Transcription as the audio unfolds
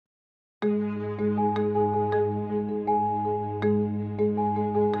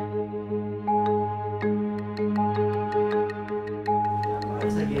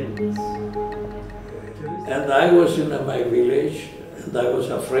And I was in my village, and I was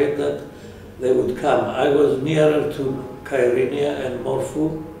afraid that they would come. I was nearer to Kyrenia and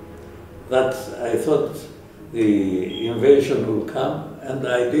Morphu, that I thought the invasion would come, and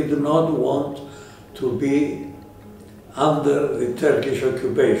I did not want to be under the Turkish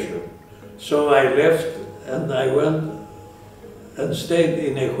occupation. So I left and I went and stayed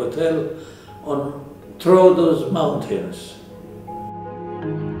in a hotel on Troodos Mountains.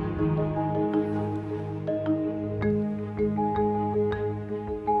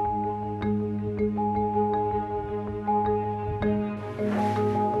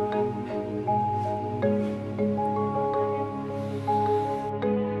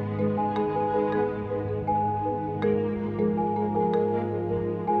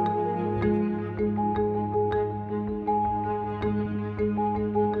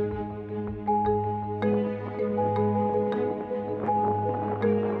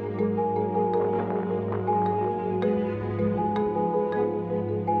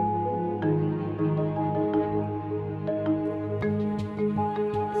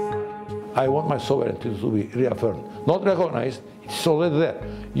 I want my sovereignty to be reaffirmed, not recognized. It's already there.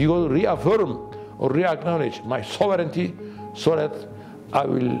 You will reaffirm or re-acknowledge my sovereignty so that I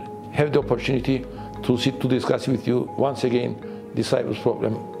will have the opportunity to sit to discuss with you once again the Cyprus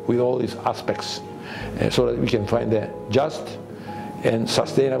problem with all these aspects, so that we can find a just and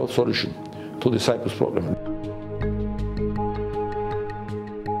sustainable solution to the Cyprus problem.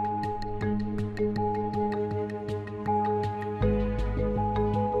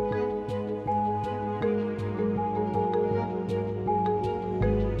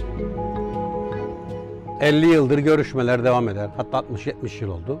 ...50 yıldır görüşmeler devam eder. Hatta 60-70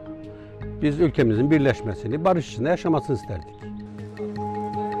 yıl oldu. Biz ülkemizin birleşmesini, barış içinde yaşamasını isterdik.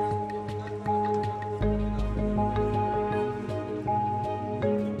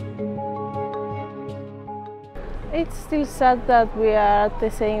 It's still sad that we are at the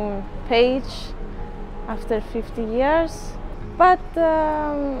same page after 50 years, but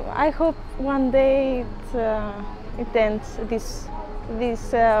I hope one day it ends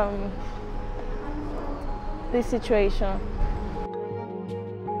this situation.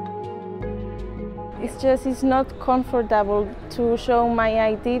 It's not comfortable to show my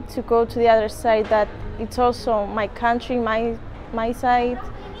ID, to go to the other side, that it's also my country, my side,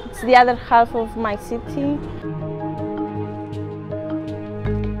 it's the other half of my city.